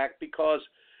impact because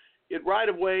it right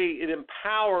away, it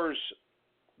empowers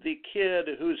the kid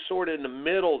who's sort of in the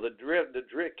middle, the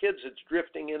kids that's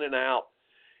drifting in and out.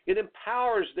 It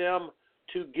empowers them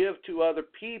to give to other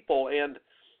people. And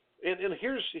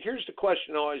here's the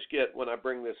question I always get when I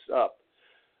bring this up.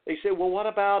 They say, well, what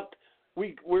about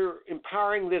we're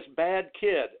empowering this bad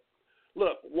kid?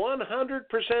 Look, 100% of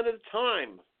the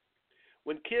time,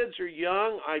 when kids are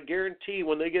young, I guarantee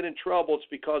when they get in trouble, it's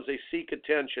because they seek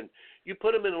attention. You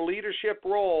put them in a leadership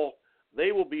role,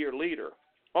 they will be your leader.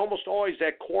 Almost always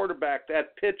that quarterback,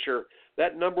 that pitcher,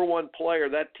 that number one player,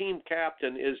 that team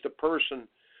captain is the person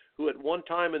who at one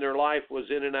time in their life was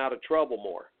in and out of trouble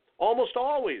more. Almost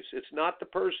always. It's not the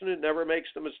person who never makes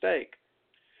the mistake.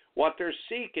 What they're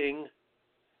seeking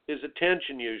is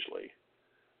attention usually.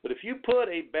 But if you put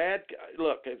a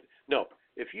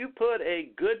if you put a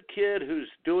good kid who's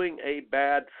doing a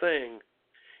bad thing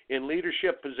in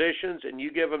leadership positions and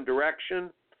you give them direction,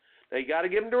 now you got to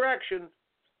give them direction,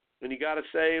 and you got to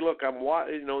say, look,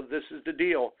 this is the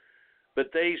deal. But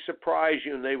they surprise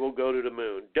you and they will go to the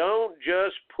moon. Don't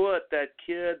just put that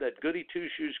kid, that goody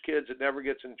two-shoes kid that never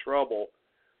gets in trouble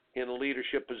in a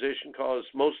leadership position, because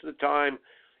most of the time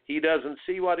he doesn't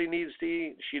see what he needs to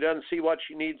see, she doesn't see what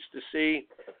she needs to see,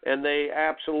 and they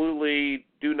absolutely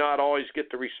do not always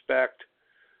get the respect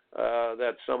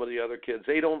that some of the other kids.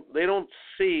 They don't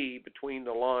see between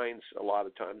the lines a lot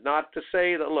of times. Not to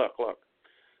say that look,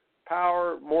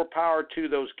 more power to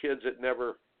those kids that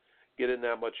never get in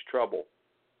that much trouble,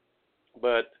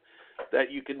 but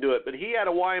that you can do it. But he had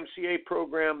a YMCA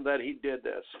program that he did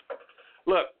this.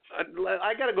 Look,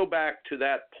 I got to go back to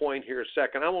that point here a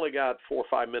second. I've only got 4 or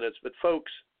 5 minutes, but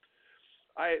folks,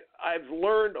 I've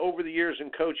learned over the years in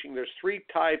coaching there's 3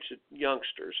 types of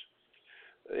youngsters,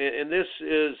 and this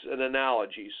is an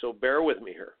analogy, so bear with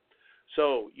me here.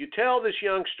 So you tell this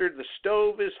youngster the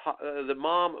stove is hot. The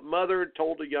mother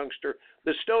told the youngster,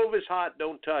 the stove is hot,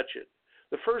 don't touch it.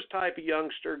 The first type of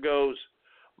youngster goes,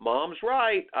 Mom's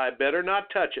right, I better not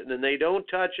touch it. And then they don't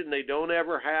touch it, and they don't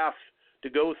ever have to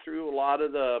go through a lot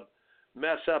of the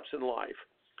mess-ups in life.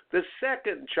 The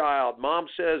second child, Mom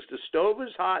says, the stove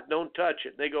is hot, don't touch it.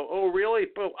 And they go, oh, really?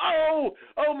 Oh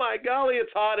my golly,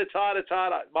 it's hot.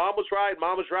 Mom was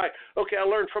right. Okay, I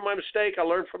learned from my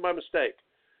mistake.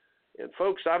 And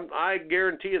folks, I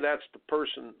guarantee you that's the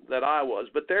person that I was.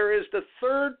 But there is the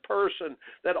third person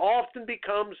that often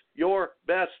becomes your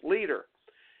best leader.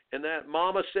 And that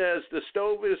mama says, the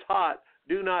stove is hot,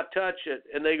 do not touch it.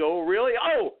 And they go, oh, really?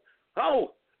 Oh.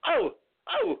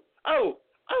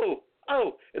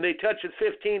 And they touch it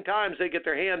 15 times. They get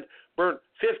their hand burnt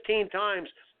 15 times,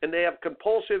 and they have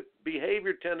compulsive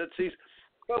behavior tendencies.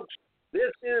 Folks,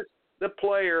 this is the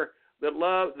player that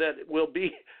will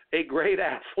be a great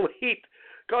athlete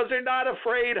because they're not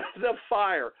afraid of the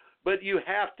fire. But you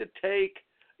have to take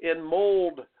and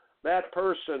mold that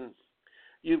person.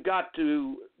 You've got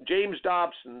to, James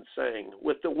Dobson saying,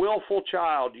 with the willful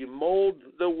child, you mold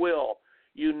the will.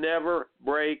 You never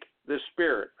break the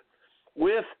spirit.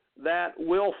 With that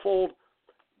willful,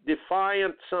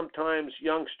 defiant sometimes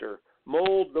youngster,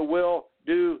 mold the will,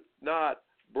 do not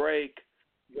break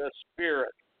the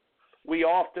spirit. We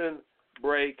often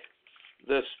break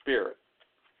the spirit.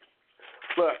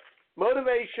 But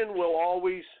motivation will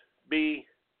always be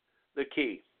the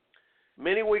key.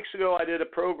 Many weeks ago, I did a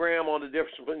program on the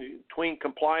difference between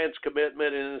compliance,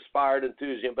 commitment, and inspired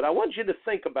enthusiasm. But I want you to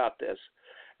think about this.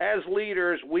 As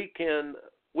leaders, we can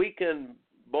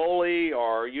bully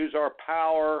or use our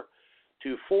power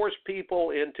to force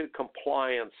people into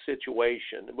compliance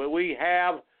situation. But we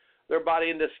have their body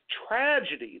in this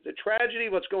tragedy. The tragedy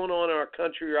of what's going on in our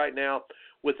country right now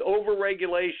with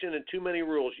overregulation and too many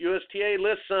rules. USTA,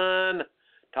 listen,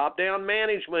 top-down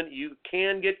management, you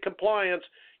can get compliance.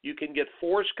 You can get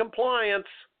forced compliance,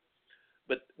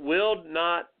 but will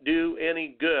not do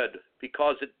any good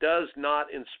because it does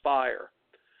not inspire.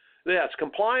 Yes,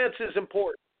 compliance is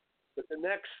important. But the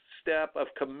next step of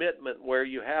commitment, where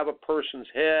you have a person's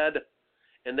head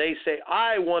and they say,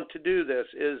 I want to do this,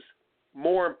 is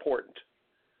more important.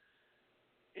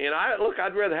 And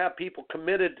I'd rather have people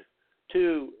committed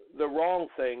to the wrong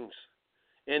things,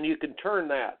 and you can turn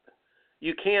that.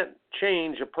 You can't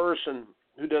change a person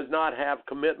who does not have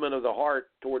commitment of the heart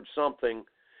towards something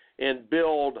and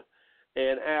build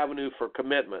an avenue for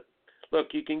commitment.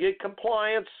 Look, you can get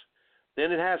compliance,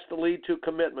 then it has to lead to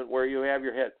commitment where you have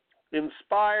your head.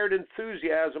 Inspired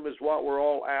enthusiasm is what we're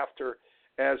all after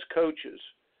as coaches.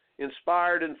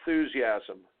 Inspired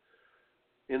enthusiasm.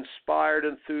 Inspired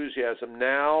enthusiasm.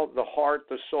 Now the heart,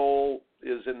 the soul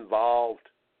is involved.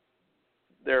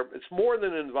 It's more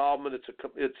than involvement.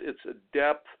 It's a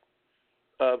depth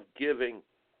of giving.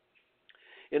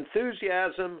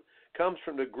 Enthusiasm comes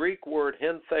from the Greek word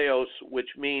hentheos, which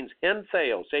means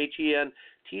hentheos,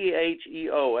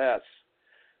 Hentheos.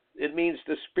 It means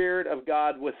the Spirit of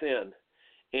God within.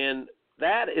 And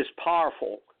that is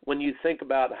powerful when you think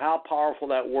about how powerful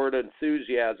that word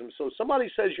enthusiasm. So if somebody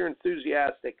says you're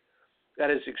enthusiastic, that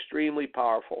is extremely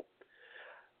powerful.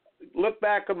 Look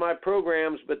back on my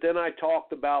programs, but then I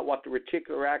talked about what the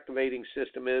reticular activating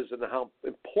system is and how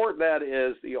important that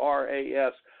is, the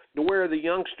RAS, to where the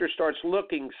youngster starts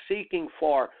looking, seeking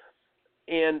for,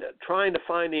 and trying to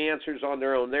find the answers on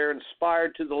their own. They're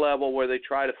inspired to the level where they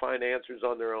try to find answers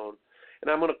on their own.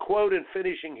 And I'm going to quote in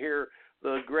finishing here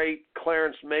the great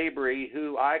Clarence Mabry,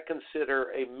 who I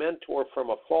consider a mentor from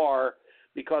afar,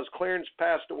 because Clarence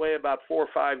passed away about 4 or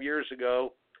 5 years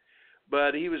ago.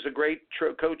 But he was a great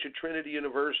coach at Trinity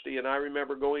University, and I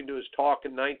remember going to his talk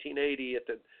in 1980 at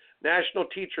the National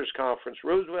Teachers Conference,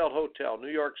 Roosevelt Hotel, New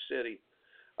York City.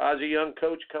 I was a young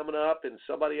coach coming up, and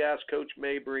somebody asked Coach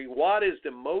Mabry, what is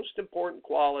the most important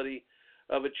quality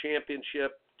of a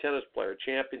championship tennis player,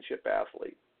 championship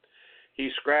athlete? He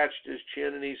scratched his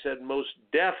chin and he said, most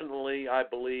definitely, I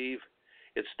believe,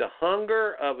 it's the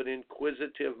hunger of an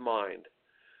inquisitive mind.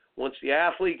 Once the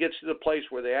athlete gets to the place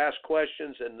where they ask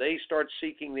questions and they start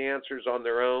seeking the answers on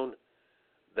their own,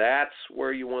 that's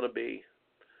where you want to be.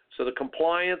 So the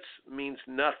compliance means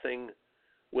nothing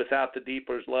without the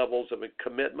deeper levels of a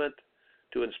commitment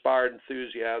to inspired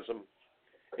enthusiasm,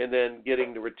 and then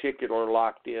getting the reticular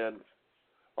locked in,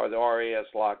 or the RAS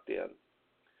locked in.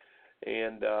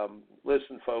 And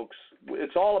listen, folks,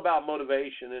 it's all about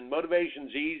motivation, and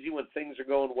motivation's easy when things are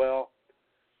going well.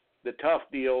 The tough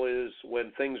deal is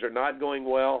when things are not going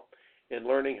well, and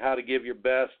learning how to give your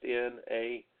best in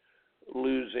a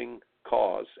losing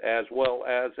cause as well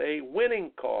as a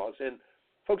winning cause. And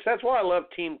folks, that's why I love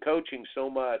team coaching so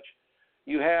much.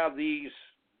 You have these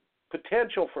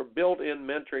potential for built-in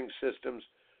mentoring systems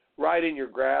right in your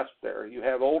grasp there. You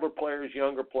have older players,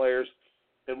 younger players,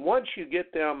 and once you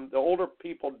get them, the older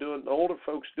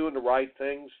folks doing the right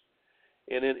things,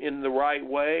 and in the right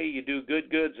way, you do good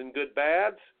goods and good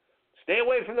bads. Stay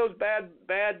away from those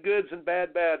bad goods and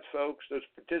bad bads, folks. Those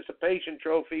participation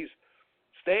trophies.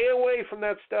 Stay away from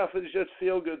that stuff. It's just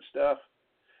feel-good stuff,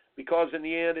 because in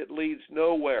the end, it leads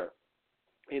nowhere.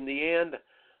 In the end,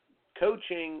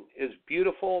 coaching is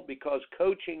beautiful, because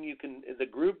coaching, the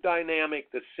group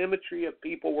dynamic, the symmetry of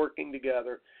people working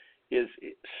together is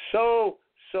so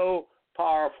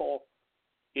powerful.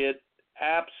 It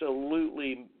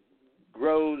absolutely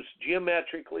grows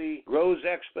geometrically, grows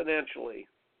exponentially.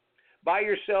 By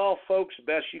yourself, folks, the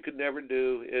best you could never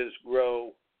do is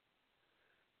grow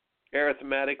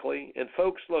arithmetically. And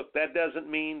folks, look, that doesn't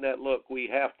mean that, look, we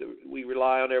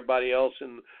rely on everybody else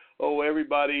and,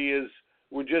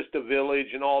 we're just a village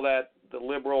and all that, the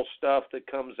liberal stuff that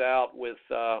comes out with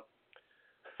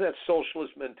that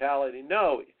socialist mentality.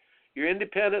 No, you're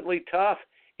independently tough,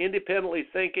 independently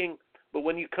thinking, but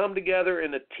when you come together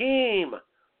in a team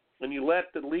and you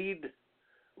let the lead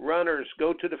runners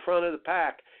go to the front of the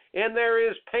pack, and there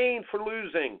is pain for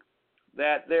losing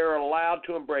that they're allowed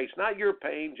to embrace. Not your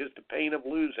pain, just the pain of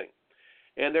losing.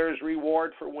 And there is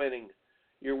reward for winning.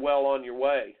 You're well on your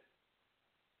way.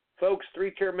 Folks,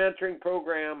 3-tier mentoring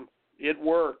program, it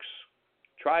works.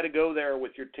 Try to go there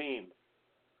with your team.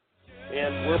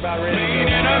 And we're about ready to go.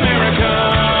 In America,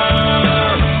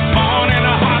 born in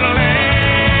a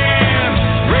heartland,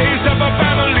 raised up a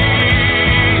family,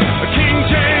 King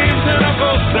James and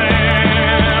Uncle Sam.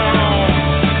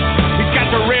 He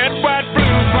got the red, white,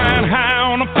 blue, flying high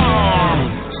on the farm.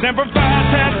 Semper Fi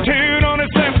tattooed on his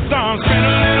left arm. Spent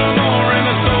a little more in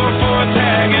the store for a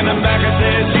tag. In the back it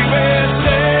says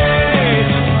USA.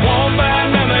 Won't buy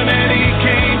nothing that he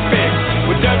can't fix.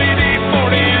 With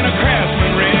WD-40 and a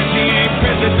Craftsman wrench, he ain't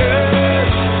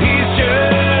president. He's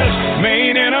just made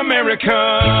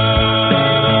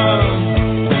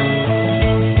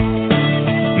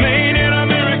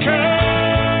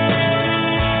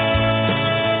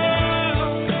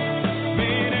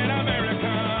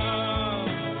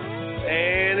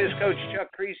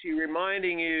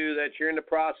reminding you that you're in the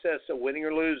process of winning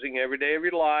or losing every day of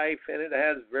your life, and it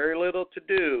has very little to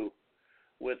do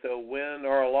with a win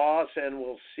or a loss, and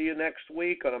we'll see you next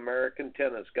week on American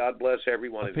Tennis. God bless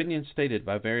everyone. Opinions stated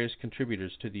by various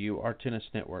contributors to the UR Tennis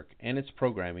Network and its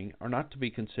programming are not to be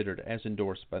considered as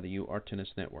endorsed by the UR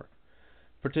Tennis Network.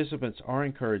 Participants are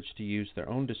encouraged to use their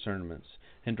own discernments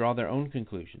and draw their own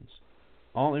conclusions.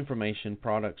 All information,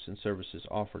 products, and services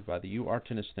offered by the UR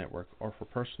Tennis Network are for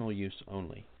personal use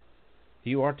only.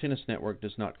 The UR Tennis Network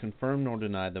does not confirm nor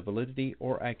deny the validity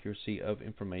or accuracy of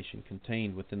information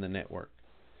contained within the network.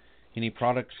 Any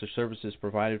products or services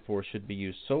provided for should be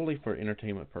used solely for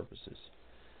entertainment purposes.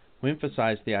 We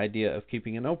emphasize the idea of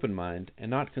keeping an open mind and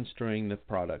not construing the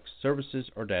products, services,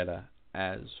 or data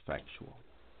as factual.